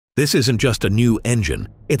This isn't just a new engine,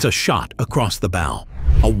 it's a shot across the bow,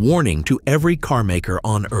 a warning to every carmaker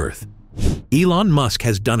on Earth. Elon Musk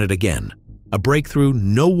has done it again, a breakthrough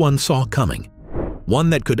no one saw coming,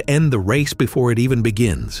 one that could end the race before it even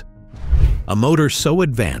begins. A motor so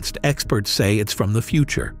advanced, experts say it's from the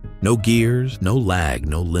future. No gears, no lag,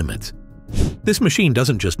 no limits. This machine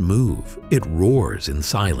doesn't just move, it roars in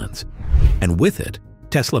silence. And with it,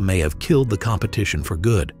 Tesla may have killed the competition for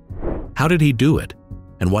good. How did he do it?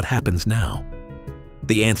 And what happens now?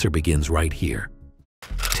 The answer begins right here.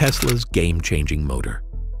 Tesla's game-changing motor.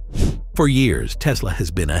 For years, Tesla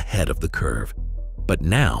has been ahead of the curve. But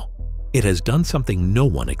now, it has done something no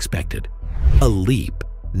one expected. A leap,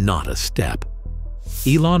 not a step.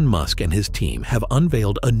 Elon Musk and his team have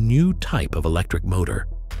unveiled a new type of electric motor,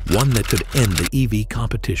 one that could end the EV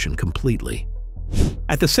competition completely.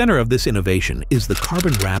 At the center of this innovation is the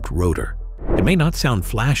carbon-wrapped rotor. It may not sound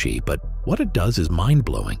flashy, but what it does is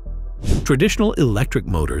mind-blowing. Traditional electric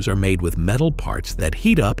motors are made with metal parts that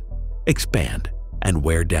heat up, expand, and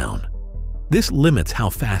wear down. This limits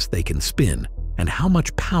how fast they can spin and how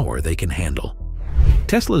much power they can handle.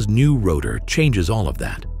 Tesla's new rotor changes all of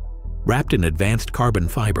that. Wrapped in advanced carbon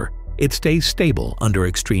fiber, it stays stable under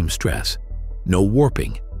extreme stress. No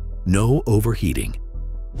warping, no overheating.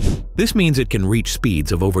 This means it can reach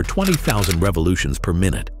speeds of over 20,000 revolutions per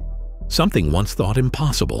minute, something once thought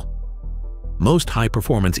impossible. Most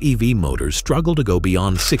high-performance EV motors struggle to go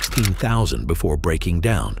beyond 16,000 before breaking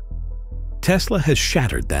down. Tesla has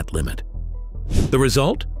shattered that limit. The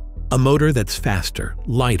result? A motor that's faster,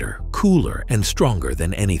 lighter, cooler, and stronger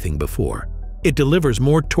than anything before. It delivers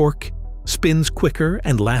more torque, spins quicker,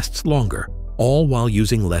 and lasts longer, all while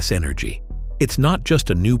using less energy. It's not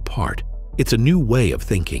just a new part, it's a new way of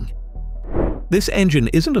thinking. This engine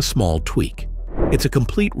isn't a small tweak. It's a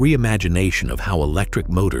complete reimagination of how electric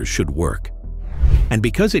motors should work. And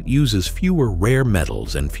because it uses fewer rare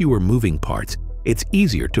metals and fewer moving parts, it's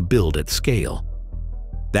easier to build at scale.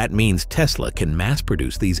 That means Tesla can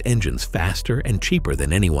mass-produce these engines faster and cheaper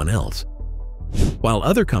than anyone else. While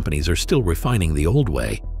other companies are still refining the old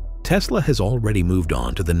way, Tesla has already moved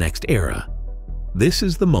on to the next era. This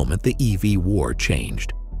is the moment the EV war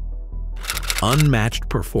changed. Unmatched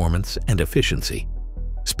performance and efficiency.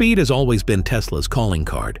 Speed has always been Tesla's calling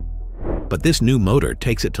card. But this new motor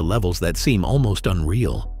takes it to levels that seem almost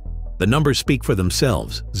unreal. The numbers speak for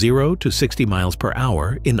themselves, 0 to 60 miles per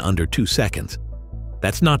hour in under 2 seconds.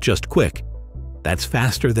 That's not just quick. That's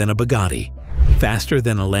faster than a Bugatti, faster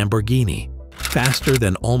than a Lamborghini, faster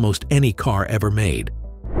than almost any car ever made.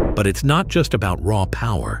 But it's not just about raw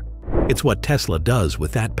power. It's what Tesla does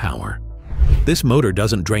with that power. This motor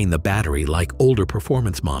doesn't drain the battery like older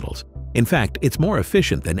performance models. In fact, it's more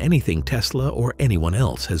efficient than anything Tesla or anyone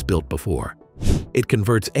else has built before. It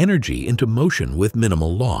converts energy into motion with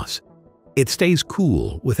minimal loss. It stays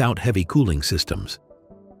cool without heavy cooling systems.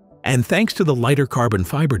 And thanks to the lighter carbon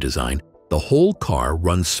fiber design, the whole car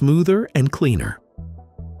runs smoother and cleaner.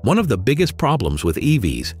 One of the biggest problems with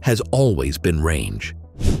EVs has always been range.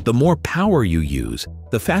 The more power you use,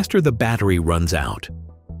 the faster the battery runs out.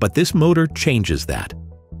 But this motor changes that.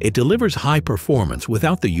 It delivers high performance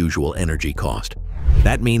without the usual energy cost.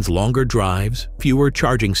 That means longer drives, fewer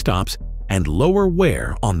charging stops, and lower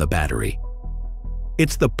wear on the battery.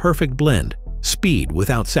 It's the perfect blend, speed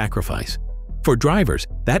without sacrifice. For drivers,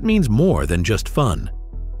 that means more than just fun.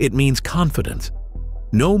 It means confidence.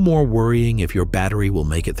 No more worrying if your battery will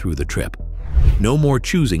make it through the trip. No more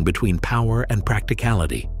choosing between power and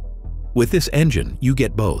practicality. With this engine, you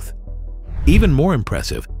get both. Even more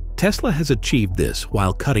impressive, Tesla has achieved this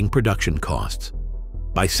while cutting production costs.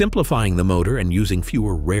 By simplifying the motor and using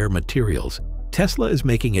fewer rare materials, Tesla is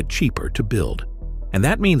making it cheaper to build. And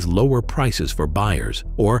that means lower prices for buyers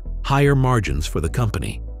or higher margins for the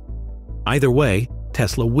company. Either way,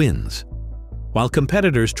 Tesla wins. While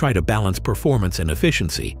competitors try to balance performance and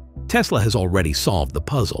efficiency, Tesla has already solved the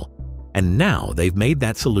puzzle. And now they've made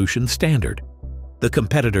that solution standard. The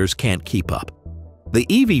competitors can't keep up. The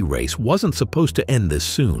EV race wasn't supposed to end this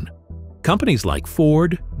soon. Companies like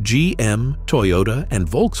Ford, GM, Toyota, and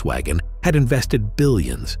Volkswagen had invested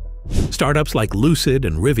billions. Startups like Lucid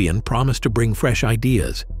and Rivian promised to bring fresh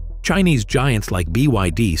ideas. Chinese giants like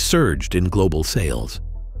BYD surged in global sales.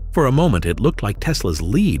 For a moment, it looked like Tesla's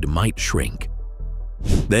lead might shrink.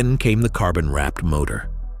 Then came the carbon-wrapped motor,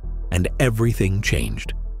 and everything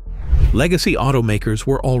changed. Legacy automakers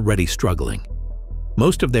were already struggling.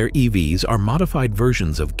 Most of their EVs are modified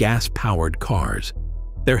versions of gas-powered cars.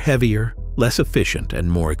 They're heavier, less efficient, and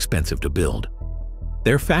more expensive to build.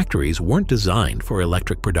 Their factories weren't designed for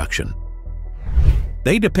electric production.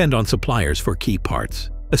 They depend on suppliers for key parts,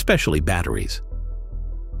 especially batteries.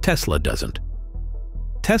 Tesla doesn't.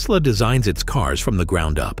 Tesla designs its cars from the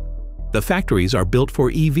ground up. The factories are built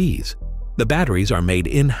for EVs. The batteries are made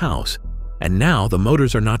in-house. And now the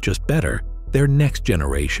motors are not just better, they're next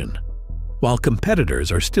generation. While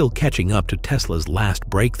competitors are still catching up to Tesla's last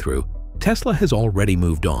breakthrough, Tesla has already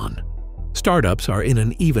moved on. Startups are in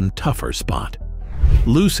an even tougher spot.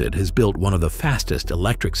 Lucid has built one of the fastest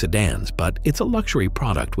electric sedans, but it's a luxury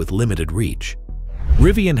product with limited reach.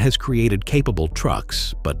 Rivian has created capable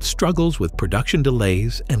trucks, but struggles with production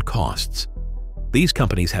delays and costs. These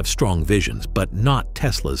companies have strong visions, but not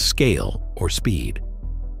Tesla's scale or speed.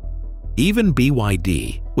 Even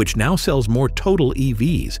BYD, which now sells more total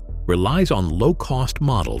EVs, relies on low-cost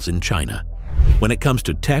models in China. When it comes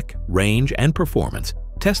to tech, range, and performance,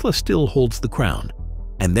 Tesla still holds the crown.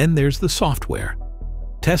 And then there's the software.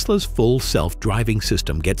 Tesla's full self-driving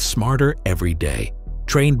system gets smarter every day,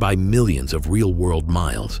 trained by millions of real-world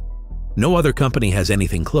miles. No other company has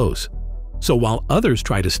anything close. So while others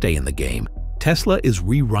try to stay in the game, Tesla is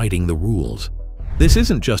rewriting the rules. This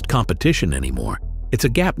isn't just competition anymore. It's a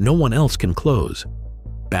gap no one else can close.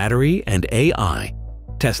 Battery and AI,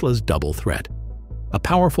 Tesla's double threat. A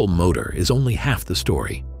powerful motor is only half the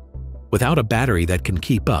story. Without a battery that can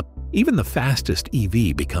keep up, even the fastest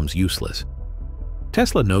EV becomes useless.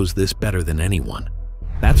 Tesla knows this better than anyone.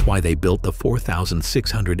 That's why they built the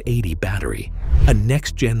 4680 battery, a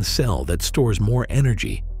next-gen cell that stores more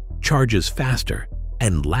energy, charges faster,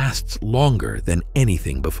 and lasts longer than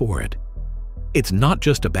anything before it. It's not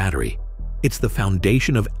just a battery. It's the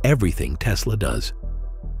foundation of everything Tesla does.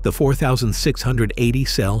 The 4680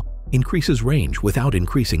 cell increases range without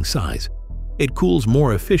increasing size. It cools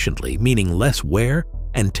more efficiently, meaning less wear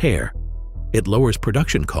and tear. It lowers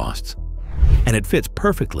production costs. And it fits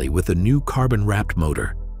perfectly with the new carbon-wrapped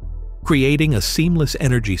motor, creating a seamless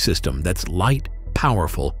energy system that's light,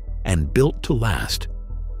 powerful, and built to last.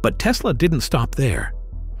 But Tesla didn't stop there.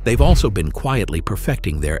 They've also been quietly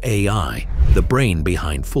perfecting their AI, the brain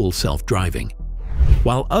behind full self-driving.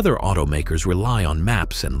 While other automakers rely on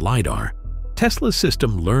maps and LiDAR, Tesla's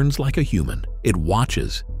system learns like a human. It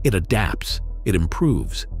watches, it adapts, it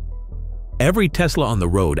improves. Every Tesla on the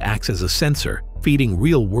road acts as a sensor, feeding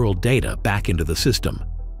real-world data back into the system.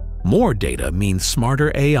 More data means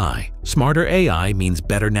smarter AI. Smarter AI means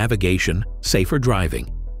better navigation, safer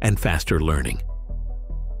driving, and faster learning.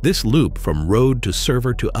 This loop from road to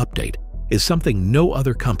server to update is something no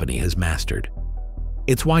other company has mastered.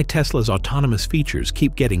 It's why Tesla's autonomous features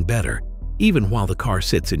keep getting better, even while the car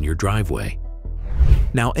sits in your driveway.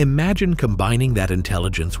 Now imagine combining that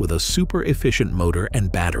intelligence with a super efficient motor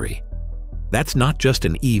and battery. That's not just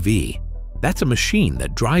an EV. That's a machine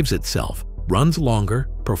that drives itself, runs longer,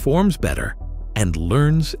 performs better, and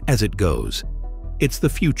learns as it goes. It's the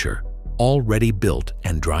future, already built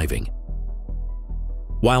and driving.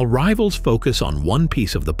 While rivals focus on one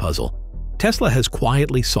piece of the puzzle, Tesla has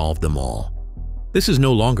quietly solved them all. This is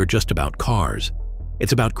no longer just about cars.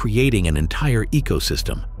 It's about creating an entire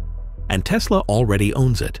ecosystem. And Tesla already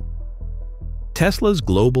owns it. Tesla's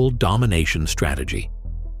global domination strategy.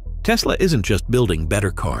 Tesla isn't just building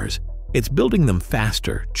better cars. It's building them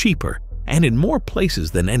faster, cheaper, and in more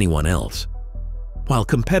places than anyone else. While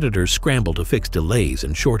competitors scramble to fix delays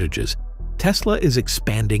and shortages, Tesla is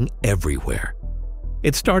expanding everywhere.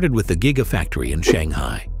 It started with the Gigafactory in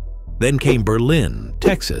Shanghai. Then came Berlin,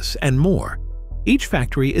 Texas, and more. Each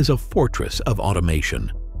factory is a fortress of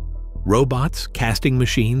automation. Robots, casting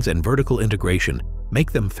machines, and vertical integration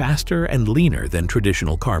make them faster and leaner than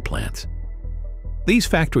traditional car plants. These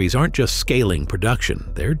factories aren't just scaling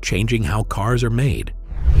production, they're changing how cars are made.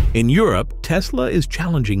 In Europe, Tesla is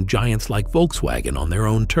challenging giants like Volkswagen on their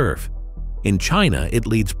own turf. In China, it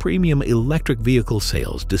leads premium electric vehicle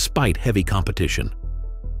sales despite heavy competition.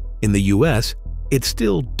 In the US, it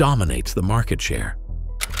still dominates the market share.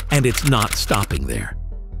 And it's not stopping there.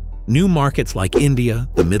 New markets like India,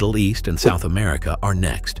 the Middle East, and South America are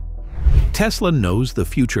next. Tesla knows the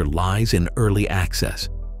future lies in early access.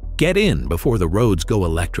 Get in before the roads go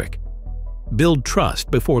electric. Build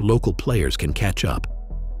trust before local players can catch up.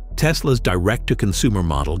 Tesla's direct-to-consumer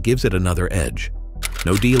model gives it another edge.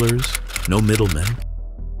 No dealers, no middlemen.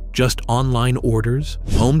 Just online orders,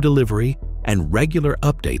 home delivery, and regular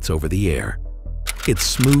updates over the air. It's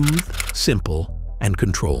smooth, simple, and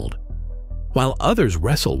controlled. While others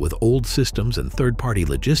wrestle with old systems and third-party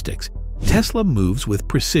logistics, Tesla moves with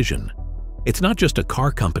precision. It's not just a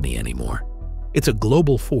car company anymore. It's a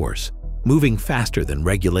global force, moving faster than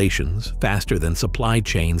regulations, faster than supply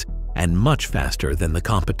chains, and much faster than the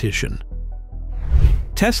competition.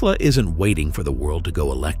 Tesla isn't waiting for the world to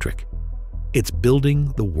go electric. It's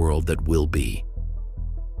building the world that will be.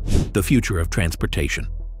 The future of transportation.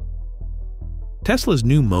 Tesla's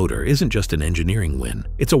new motor isn't just an engineering win,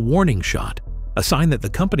 it's a warning shot, a sign that the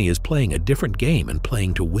company is playing a different game and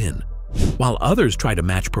playing to win. While others try to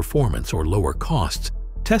match performance or lower costs,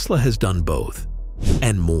 Tesla has done both,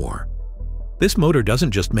 and more. This motor doesn't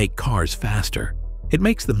just make cars faster, it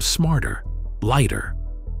makes them smarter, lighter,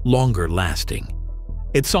 longer lasting.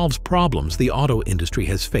 It solves problems the auto industry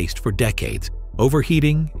has faced for decades: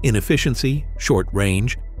 overheating, inefficiency, short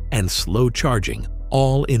range, and slow charging,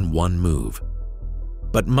 all in one move.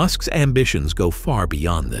 But Musk's ambitions go far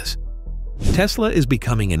beyond this. Tesla is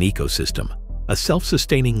becoming an ecosystem, a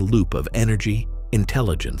self-sustaining loop of energy,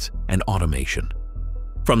 intelligence, and automation.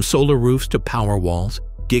 From solar roofs to power walls,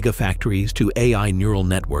 gigafactories to AI neural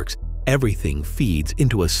networks, everything feeds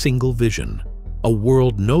into a single vision: a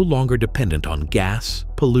world no longer dependent on gas,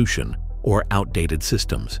 pollution, or outdated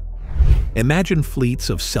systems. Imagine fleets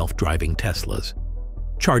of self-driving Teslas,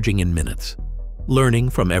 charging in minutes, learning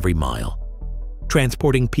from every mile,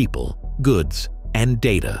 transporting people, goods, and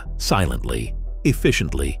data silently,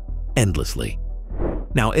 efficiently, endlessly.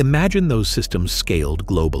 Now imagine those systems scaled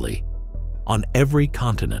globally, on every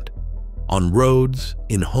continent, on roads,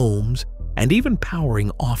 in homes, and even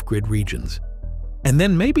powering off-grid regions. And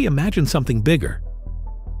then maybe imagine something bigger.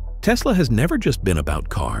 Tesla has never just been about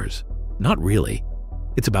cars. Not really.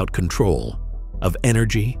 It's about control, of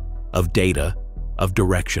energy, of data, of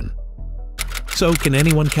direction. So can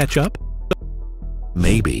anyone catch up?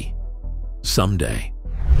 Maybe. Someday.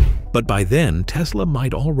 But by then, Tesla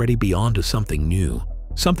might already be onto something new,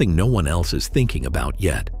 something no one else is thinking about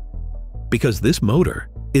yet. Because this motor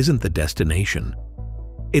isn't the destination.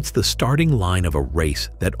 It's the starting line of a race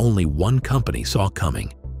that only one company saw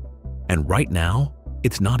coming. And right now,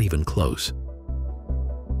 it's not even close.